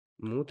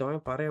මූ තමයි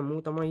පරය මූ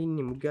තමයි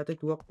ඉන්නේ මුගේ අතේ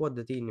තුවක්කුවක්ද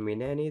තියෙන්නේ මේ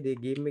නෑ නේද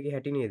ගේම් එකේ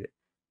හැටි නේද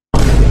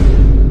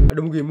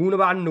අඩු මුගේ මූණ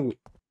බලන්නකෝ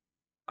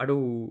අඩු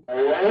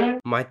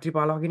මෛත්‍රී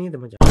පාලා වගේ නේද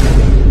මචං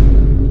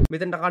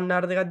මෙතනට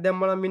කණ්ණාඩි දෙකක්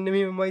දැම්මම නම් මෙන්න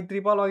මේ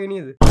මෛත්‍රී පාලා වගේ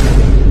නේද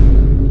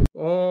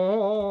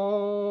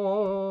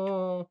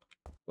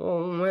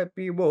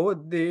happy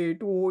birthday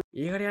to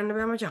ඒකට යන්න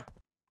බෑ මචං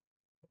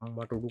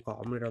අම්මට උඩු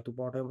කාමරේ රතු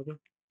පාටයි මචං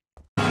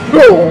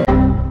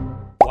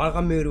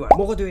welcome everyone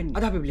මොකද වෙන්නේ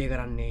අද අපි ප්ලේ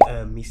කරන්නේ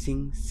missing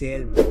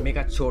salesman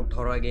මේකත් ෂෝට්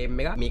හොරර් ගේම්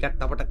එකක්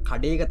මේකත් අපට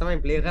කඩේක තමයි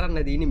ප්ලේ කරන්න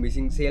තියෙන්නේ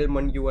missing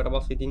salesman කිව්වට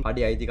පස්සේ ඉතින්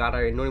කඩේ අයිතිකාරය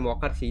වෙන්න ඕනේ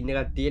මොකක් හරි සීන්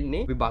එකක්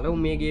තියෙන්නේ අපි බලමු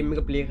මේ ගේම්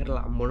එක ප්ලේ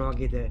කරලා මොන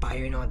වගේද බය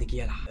වෙනවද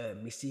කියලා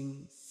missing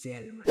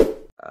salesman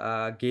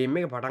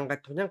ගේම් එක පටන්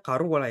ගත්ත මචං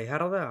කරුවලයි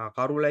හරිද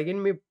කරුවලයි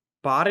කියන්නේ මේ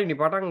පාරේනේ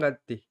පටන්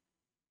ගත්තේ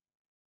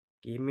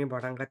ගේම් එක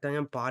පටන් ගත්තා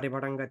නම් පාරේ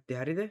පටන් ගත්තේ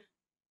හරිද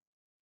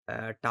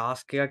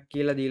ටාස්ක් එකක්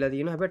කියලා දීලා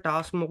තියෙනවා හැබැයි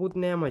ටාස්ක් මොකුත්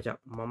නෑ මචං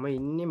මම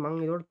ඉන්නේ මං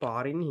ඒකට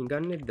පාරින්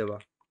හිඟන්නේද බා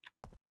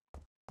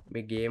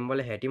මේ ගේම්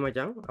වල හැටි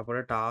මචං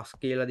අපිට ටාස්ක්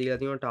කියලා දීලා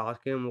තියෙනවා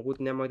ටාස්ක් එක මොකුත්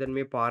නෑ මම හිතන්නේ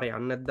මේ පාරේ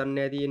යන්නත් දන්නේ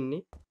නෑ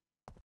තියෙන්නේ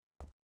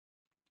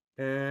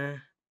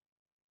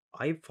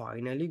I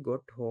finally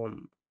got home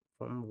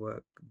from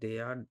work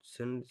there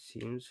doesn't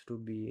seems to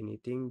be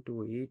anything to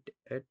eat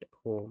at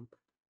home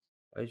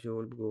I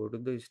should go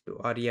to the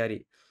store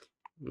හරි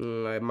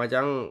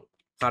මචං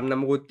කන්න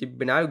මොකුත්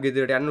තිබ්බේ නෑ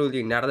ගෙදරට යන්න ඕනේ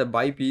තියෙන්නේ හරිද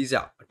බයි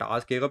පීසා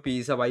ටාස්ක් එක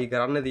පීසා බයි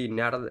කරන්න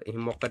තියෙන්නේ හරිද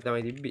එහෙම මොකක්ද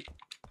තමයි තිබ්බේ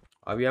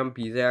අපි යම්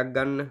පීසා එකක්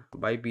ගන්න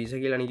බයි පීසා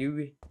කියලානේ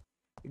කිව්වේ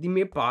ඉතින්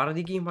මේ පාර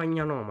දිගේ මං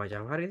යනවා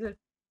මචං හරිද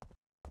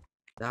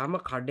තාම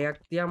කඩයක්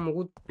තියා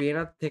මොකුත්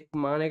පේනත් එක්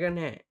මාන එක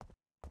නෑ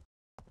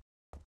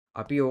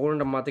අපි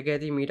ඕගොල්ලන්ට මතක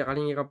ඇති මීට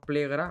කලින් එකක්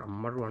ප්ලේ කරා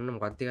අම්මට වන්න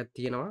මොකක්ද එකක්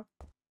තියෙනවා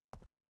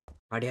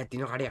කඩයක්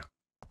තියෙනවා කඩයක්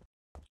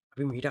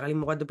අපි මීට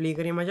කලින් මොකද්ද ප්ලේ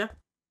කරේ මචං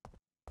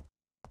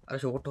අර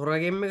ෂෝට් හොරර්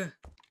ගේම් එක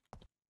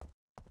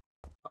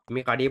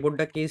මේ කඩේ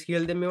පොඩ්ඩක් කේස්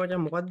කියලා දෙන්න මේ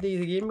මචං මොකද්ද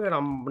මේ ගේම් එක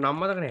නම්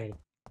මතක නැහැ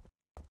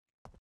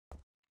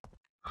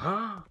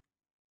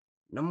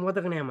නම්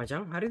මතක නැහැ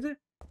මචං හරිද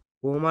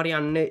කොහොම හරි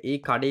යන්නේ ඒ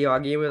කඩේ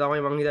වගේම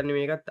තමයි මං හිතන්නේ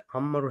මේකත්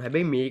අම්මරු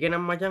හැබැයි මේක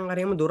නම් මචං අර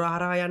එහෙම දොර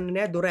හරහා යන්නේ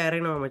නැහැ දොර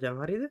ඇරෙනවා මචං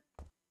හරිද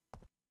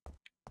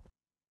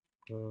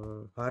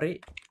හරි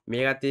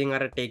මේකත් ඉතින්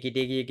අර ටේකි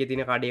එකේ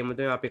තියෙන කඩේම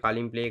තමයි අපි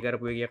කලින් ප්ලේ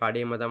කරපු එකේ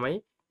කඩේම තමයි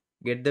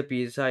get the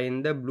pizza in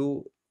the blue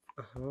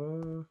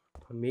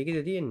මේකද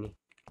තියෙන්නේ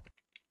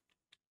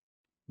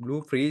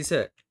blue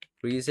freezer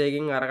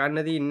එකෙන් අරගන්න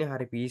තියෙන්නේ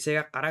හරි පීස්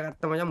එකක්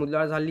අරගත්ත මචං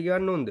මුදලාට සල්ලි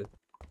ගන්න ඕනද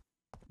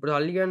අපිට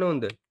සල්ලි ගන්න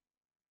ඕනද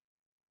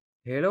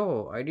hello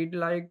I did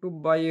like to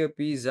buy a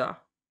pizza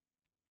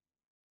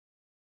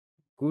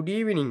good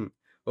evening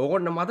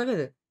ඕගොල්ලෝ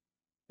මතකද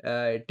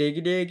take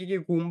it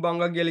එකේ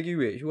කුම්බංගා කියලා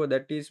කිව්වේ sure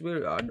that is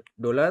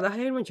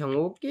 $10 මචං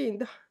okay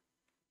ඉඳ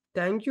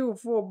thank you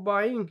for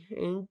buying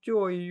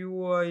enjoy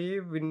your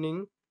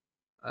evening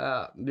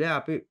දැන්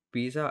අපි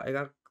පීසා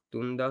එකක්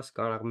 3000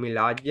 ගණක් මේ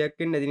ලාර්ජ් එකක්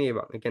වෙන්න ඇති නේ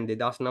බං. ඒ කියන්නේ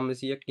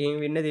 2900ක් එහෙම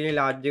වෙන්න ඇති නේ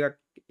ලාර්ජ් එකක්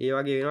ඒ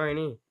වගේ වෙනවා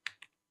නේ.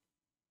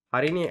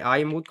 හරිනේ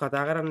ආයි මුත්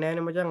කතා කරන්නේ නැහැ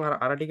නේ මචං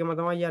අර ටිකම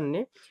තමයි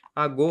යන්නේ.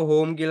 go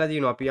home කියලා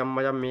දිනවා. අපි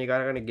අම්මචං මේක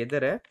අරගෙන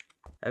ගෙදර.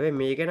 හැබැයි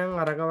මේක නම්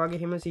අරක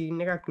වගේ හිම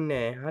සීන් එකක්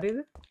නෑ. හරිද?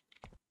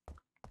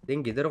 දැන්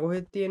ගෙදර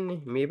කොහෙද තියෙන්නේ?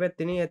 මේ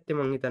පැත්තේ නේ ඇත්තේ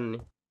මං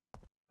හිතන්නේ.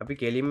 අපි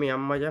කෙලින්ම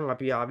යම්මචං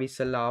අපි ආවි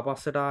ඉස්සල්ලා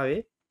ආපස්සට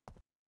ආවේ.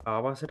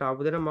 ආපස්සට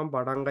ආපු දෙන මම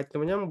පටන් ගත්ත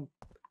මචං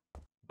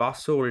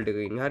බස් හෝල්ඩ්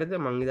එකකින් හරිද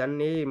මං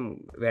හිතන්නේ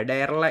වැඩ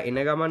ඇරලා එන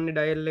ගමන්නේ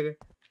ඩයල් එක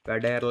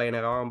වැඩ ඇරලා එන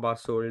ගමන්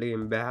බස් හෝල්ඩ්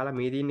එකෙන් බැහැලා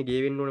මේ දින්නේ ගේ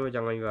වෙන්න ඕනේ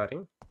මචං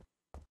අනිවාර්යෙන්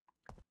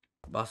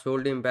බස්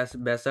හෝල්ඩ් එකෙන්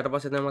බැස්සට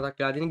පස්සේ තමයි මතක්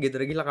වෙලා තියෙන්නේ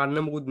ගෙදර ගිහලා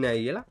කන්න මොකුත්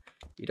නැහැ කියලා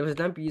ඊට පස්සේ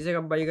තමයි පීස්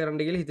එකක් බයි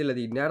කරන්න කියලා හිතලා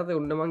තින්නේ හරිද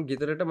ඔන්න මං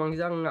ගෙදරට මං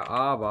හිතන්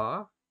ආවා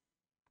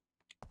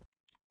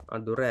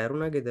දොර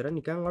ඇරුණා ගෙදර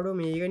නිකන් අඩෝ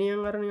මේක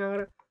නිකන්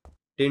අර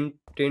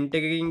ටෙන්ට්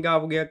එකකින්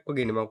ගාපු ගයක්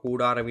වගේනේ මං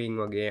කූඩාරකින්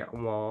වගේ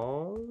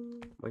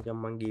මචං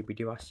මං ගේ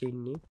පිටිපස්සේ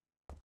ඉන්නේ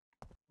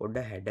පොඩ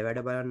හැඩ වැඩ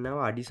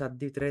බලන්නවා අඩි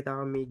සද්ද විතරයි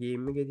තාම මේ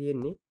ගේම් එකේ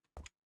තියෙන්නේ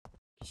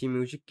කිසි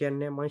මියුසික් එකක්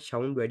නැහැ මම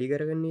සවුන්ඩ් වැඩි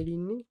කරගෙන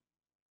ඉන්නේ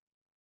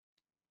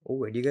ඔව්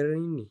වැඩි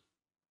කරගෙන ඉන්නේ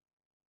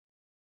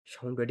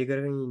සවුන්ඩ් වැඩි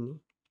කරගෙන ඉන්නේ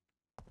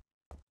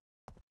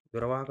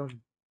දොර වහකම්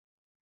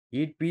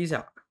eat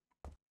pizza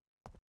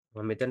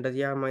මම මෙතනට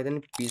තියා මම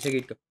හිතන්නේ pizza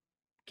එක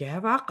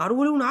කෑවා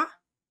කරුවල වුණා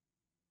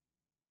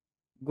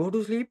go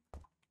to sleep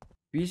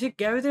pizza එක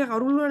කෑවේ තේ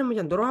කරුවල වුණානේ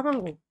මචං දොර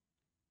වහපන්කෝ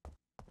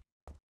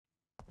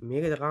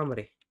මේකද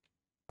කාමරේ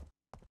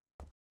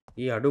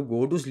අඩු go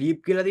to sleep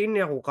කියලා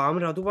තියන්නේ යකෝ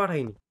කාමරේ රතු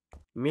පාටයිනේ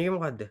මේක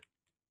මොකද්ද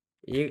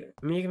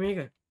මේක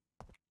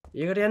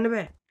ඒකට යන්න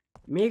බෑ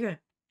මේක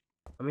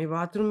මේ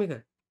බාත්රූම් එක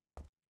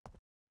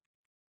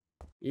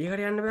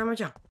ඒකට යන්න බෑ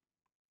මචං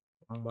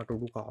අම්මට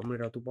උඩු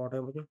කාමරේ රතු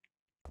පාටයි මචං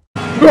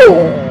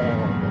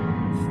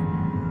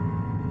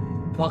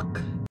fuck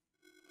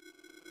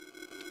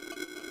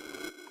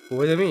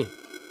කොහෙද මේ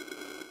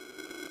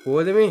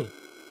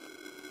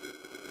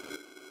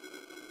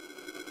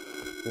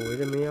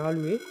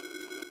යාළුවේ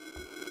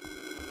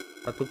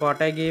රතු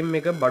පාටයි ගේම්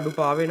එක බඩු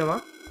පාවෙනවා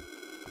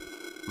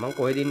මං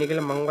කොහෙද ඉන්නේ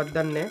කියලා මංවත්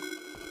දන්නේ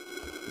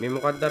නැහැ මේ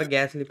මොකක්ද අර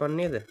ගෑස් ලිපක්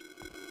නේද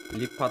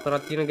ලිප් 4ක්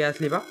තියෙන gas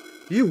ලිපක්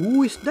Hey,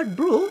 who is that,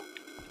 bro?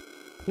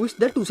 Who is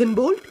that? Usain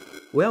Bolt?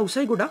 Where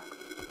usai godak?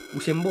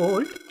 Usain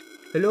Bolt?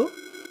 Hello?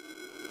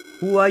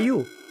 Who are you?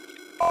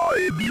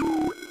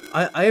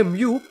 I am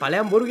you.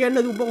 Palayam boru කියන්න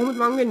උඹ කොහොමද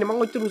මං වෙන්නේ?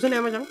 මං ඔච්චර උස නෑ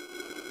මචං.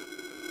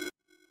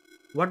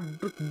 What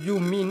do you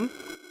mean?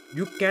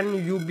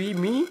 You be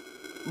me?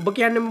 උඹ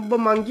කියන්නේ උඹ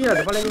මං කියලාද?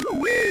 පලයන්.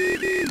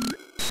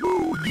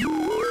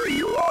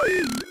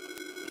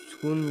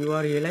 Soon you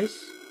are realize.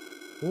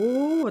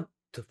 Oh, what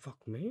the fuck,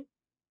 man?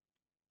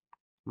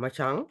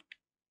 මචං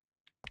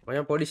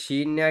මම පොඩි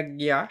සීන් එකක්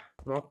ගියා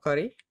මොකක්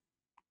හරි.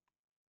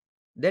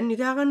 දැන්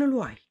නිදා ගන්නලු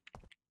ආයි.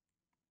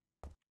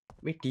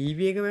 මේ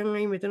ටීවී එක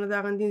වෙනයි මෙතන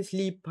දාගන්න තියෙන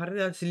ස්ලීප්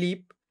හරිද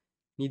ස්ලීප්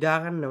නිදා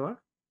ගන්නවා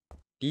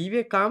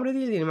ටීවී එක කාමරේ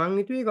තියලා තියෙන මං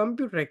හිතුවේ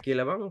කම්පියුටර් එක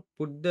කියලා මං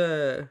put the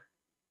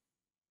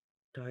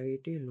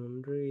title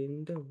laundry in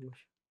the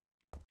wash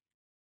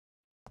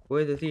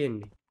කොහෙද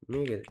තියෙන්නේ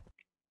මේකද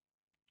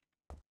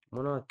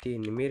මොනවද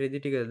තියෙන්නේ මේ රෙදි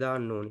ටික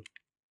දාන්න ඕනි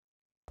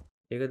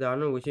ඒක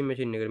දාන්න washing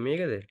machine එකට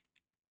මේකද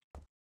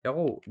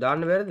යකෝ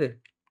දාන්න බැරිද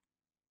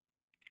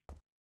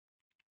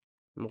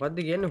මොකද්ද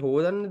කියන්නේ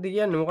හොදන්නද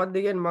කියන්නේ මොකද්ද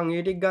කියන්නේ මං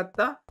ඒ ටික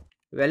ගත්තා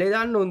වැලේ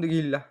දාන්න ඕනද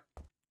ගිහිල්ලා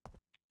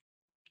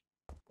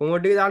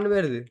කොමඩ් එක දාන්න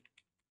බැරිද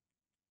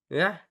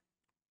ඈ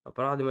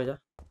අපරාධ මචං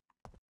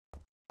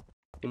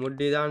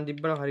කොමඩ් එක දාන්න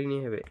තිබ්බනම්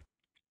හරිනේ හැබැයි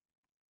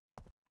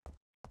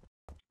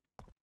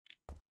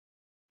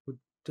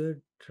පුත්ත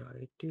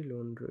ට්‍රයිටි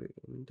ලොන්ඩරි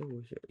ඉන්ද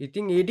වොෂර්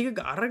ඉතින් ඒ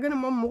ටික අරගෙන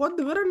මම මොකද්ද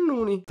කරන්න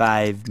ඕනේ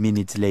 5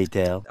 minutes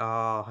later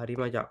හරි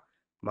මචං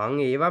මං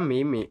ඒවා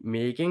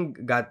මේකෙන්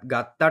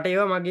ගත්තට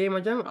ඒවා මගේ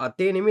මචං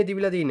අතේ නෙමෙයි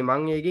තිබිලා තියෙන්නේ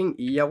මං ඒකෙන්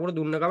ඊ අකුර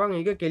දුන්න ගමන්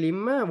ඒක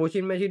කෙලින්ම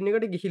වොෂින් මැෂින්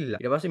එකට ගිහිල්ලා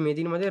ඊට පස්සේ මේ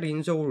තියෙන මතේ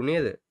රින්ස් අකුරු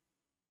නේද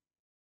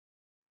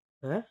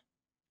ඈ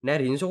නෑ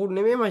රින්ස් අකුරු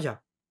නෙමෙයි මචං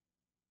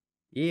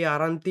ඒ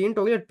අරන් තියෙන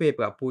টয়ලට්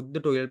පේපර් පුද්ද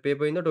টয়ලට්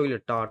පේපර් ඉඳ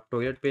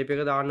টয়ලට් පේපර්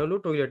එක දාන්නලු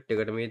টয়ලට්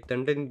එකට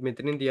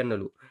මෙතනින්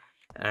තියන්නලු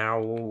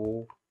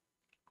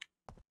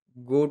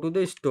go to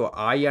the store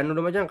ආයි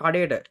යන්නලු මචං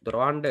කඩේට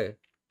දොර වහන්න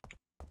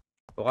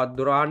ඔකත්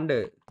දොර වහන්න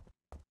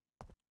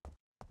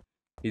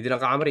ඉදින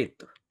කාමරෙත්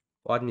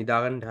ඔවත්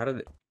නිදාගන්න හරිද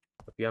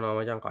අපි යනවා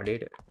මචං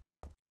කඩේට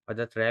අද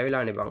ට්‍රැවල්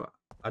බං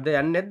අද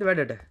යන්නේ නැද්ද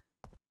වැඩට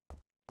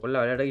කොල්ල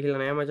වැඩට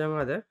ගිහිල්ලා නෑ මචං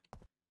අද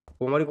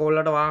කොහමරි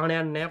කොල්ලට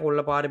වාහනයක් නෑ කොල්ල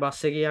පාරේ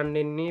බස් එකේ යන්න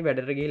ඉන්නේ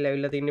වැඩට ගිහිල්ලා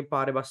ඇවිල්ලා තින්නේ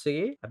පාරේ බස්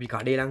එකේ අපි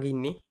කඩේ ළඟ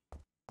ඉන්නේ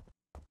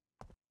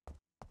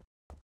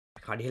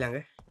කඩේ ළඟ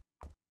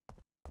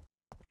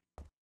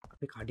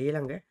අපි කඩේ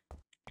ළඟ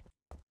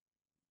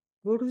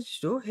go to the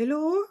store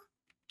hello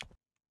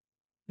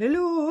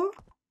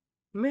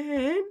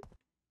man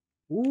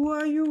who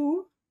are you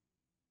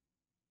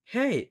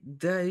hey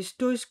the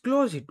store is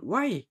closed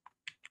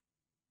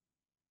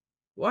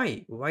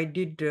why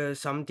did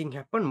something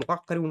happen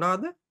මොකක් හරි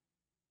වුණාද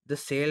the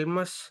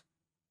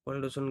salesman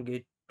doesn't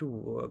get to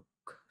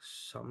work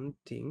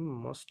something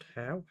must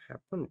have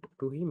happened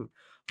to him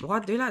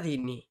මොකක්ද වෙලා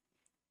තින්නේ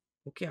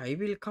okay I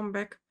will come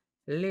back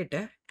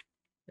later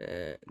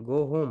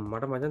go home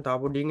මට මචං තාම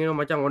පොඩ්ඩින් එනවා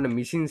මචං ඔන්න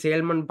මිසින්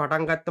salesman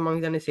පටන් ගත්ත මං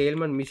හිතන්නේ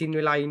salesman මිසින්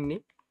වෙලා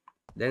ඉන්නේ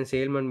දැන්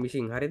salesman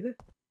මිසින් හරිද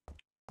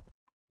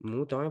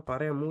මූ තමයි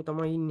පාරේ මූ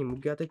තමයි ඉන්නේ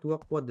මුගේ අතේ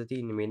තුවක්කුවක්ද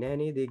තියෙන්නේ මේ නෑ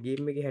නේද මේ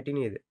ගේම් එකේ හැටි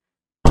නේද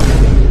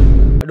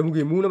අඩු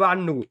මුගේ මූණ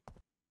බලන්නකෝ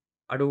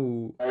අඩු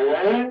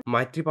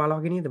මෛත්‍රීපාල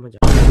වගේ නේද මචං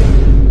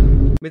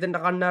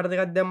මෙතනට කන්නාර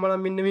දෙකක් දැම්මම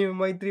නම් මෙන්න මේ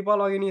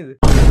මෛත්‍රීපාල වගේ නේද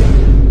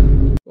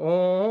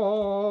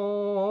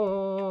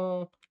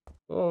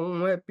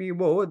happy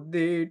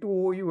birthday to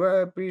you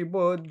happy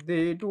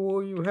birthday to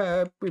you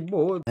happy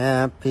birthday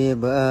happy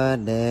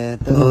birthday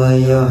to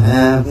you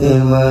happy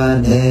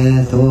birthday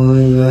to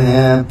you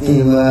happy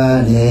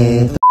birthday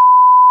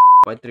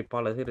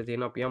Maithripala සිර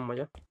තියෙන අපියම්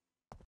මචං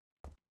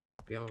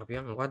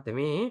අපියම් මොකද්ද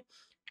මේ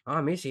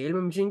මේ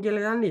සේල්මන් මිසින්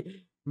කියලා යන්නේ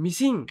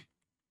මිසින්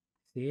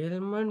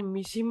සේල්මන්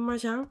මිසින්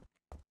මචං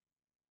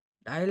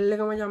ඩයල්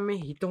එක මචං මේ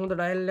හිත හොඳ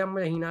ඩයල් එකක්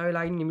මචං hina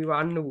වෙලා ඉන්නේ මේ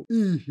වන්නකෝ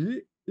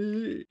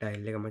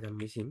ඩයල් එක මචං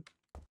මිසින්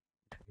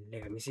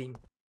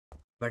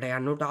බට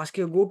යන්න ටාස්ක්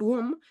එක go to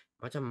home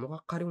මචං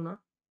මොකක් හරි වුණා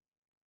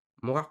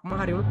මොකක්ම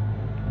හරි වුණා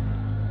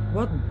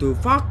what the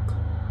fuck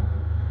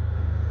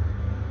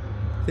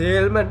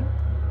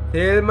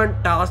සේල්මන්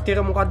ටාස්ක් එක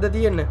මොකද්ද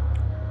තියෙන්නේ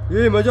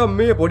මචං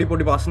මේ පොඩි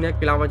ප්‍රශ්නයක්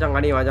කියලා මචං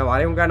අනේ මචං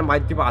වරෙන් ගන්න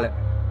මෛත්‍රීපාල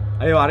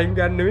අය වරෙන්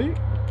ගන්න නෙමෙයි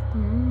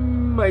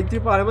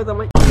මෛත්‍රීපාලම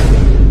තමයි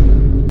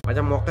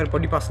මචං මොකක් හරි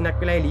පොඩි ප්‍රශ්නයක්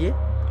වෙලා එළියේ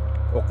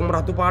ඔක්කොම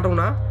රතු පාට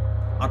වුණා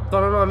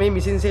අත්වලනවා මේ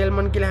මිසින්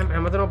සේල්මන් කියලා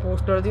හැමතැනම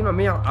පෝස්ටර් තියෙනවා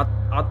මේ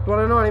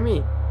අත්වලනවා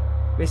නෙමෙයි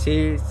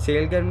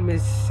මේ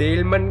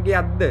සේල්මන්ගේ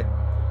අත්ද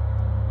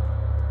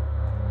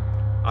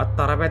අත්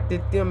අර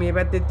පැත්තෙත් තියෙනවා මේ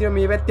පැත්තෙත් තියෙනවා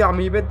මේ පැත්තේ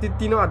මේ පැත්තෙත්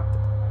තියෙනවා අත්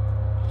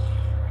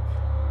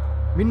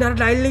මින් අර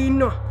ඩයල් එකේ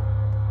ඉන්නවා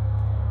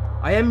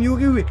I am you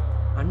කිව්වේ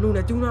අන්නු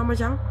නැති වුණා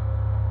මචං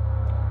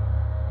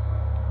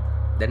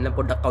දැන් නම්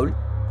පොඩ්ඩක් කවුල්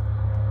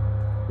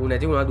ඌ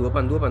නැති වුණා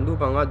දුවපන්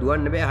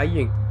දුවන්න බෑ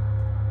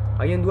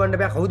හයියෙන් දුවන්න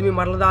බෑ කවුද මේ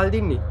මරලා දාලා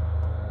තින්නේ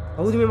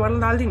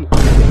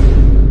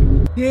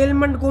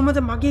සේල්මන් කොහමද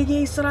මගේ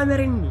ගේ ඉස්සරහා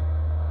මැරෙන්නේ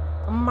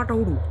අම්මට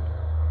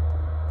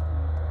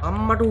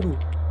උඩු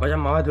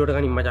මචං මාව දුරට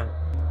ගනින් මචං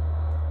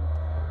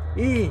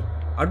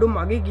අඩු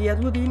මගේ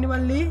ගියතුව තියන්න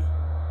බල්ලේ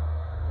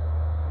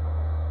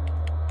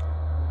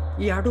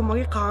ඒ අඩු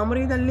මගේ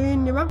කාමරේ දල්ලේ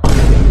ඉන්නවා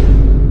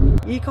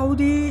ඒ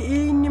කවුදේ ඒ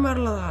ඉන්න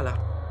මරලා දාලා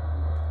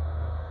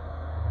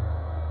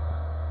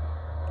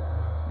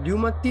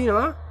ලියුමක්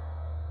තියෙනවා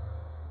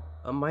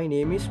My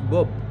name is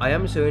Bob. I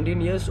am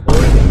 17 years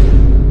old.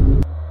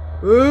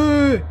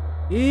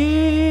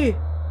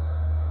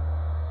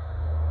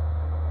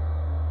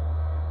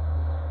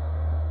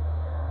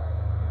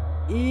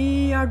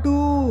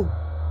 Aduh.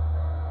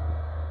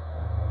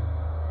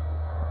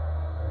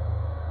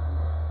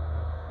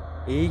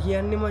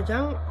 කියන්නේ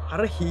මචං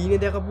අර හීනේ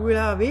දැකපු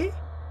වෙලාවේ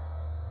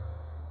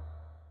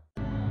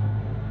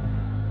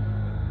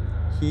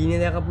හීනේ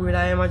දැකපු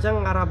වෙලාවේ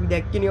මචං අර අපි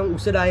දැක්කේ නිකන්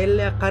උස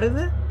ඩයල් එකක් හරිද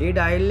ඒ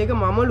ඩයල් එක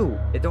මමලු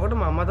එතකොට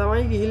මම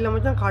තමයි ගිහිල්ලා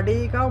මචං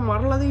කඩේ එකව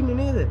මරලා දින්නේ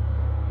නේද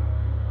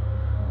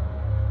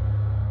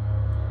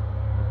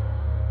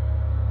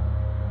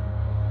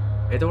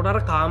එතකොට අර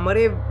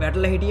කාමරේ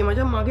වැටලා හිටියේ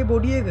මචං මගේ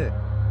බොඩි එක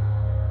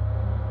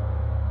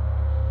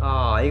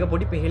ඒක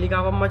පොඩි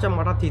පෙහෙලිකාවක් මචං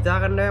මටත් හිතා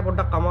ගන්න බෑ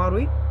පොඩ්ඩක්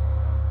අමාරුයි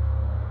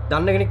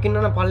දන්න කෙනෙක්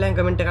ඉන්නවනම් පල්ලෙන්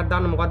කමෙන්ට් එකක්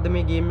දාන්න මොකද්ද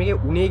මේ ගේම් එකේ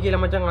උනේ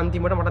කියලා මචං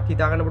අන්තිමට මටත්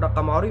හිතා ගන්න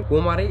පොඩ්ඩක් අමාරුයි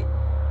කොහොම හරි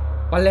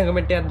පල්ලෙන්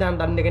කමෙන්ට් එකක් දාන්න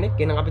දන්න කෙනෙක්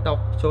එහෙනම් අපි තව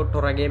ෂෝට්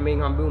හොරා ගේම්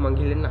එකෙන් හම්බෙමු මං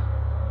ගිහින් එන්න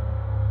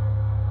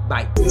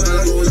bye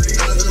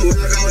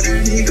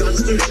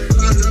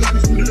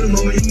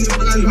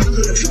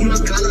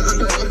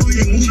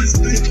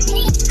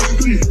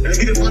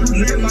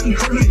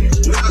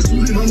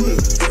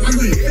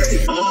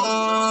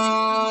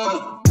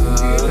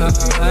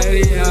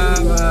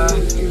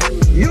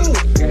yo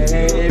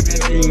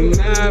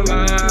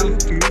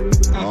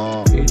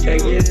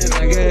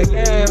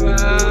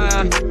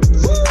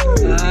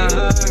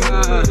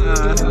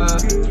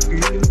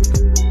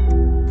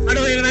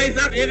aduh yang naik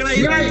sat yang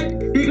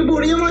naik Ikabu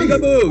ni mau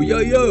Ikabu yo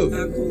yo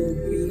aku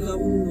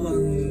Ikabu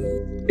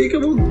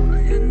Ikabu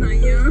ayah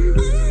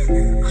naya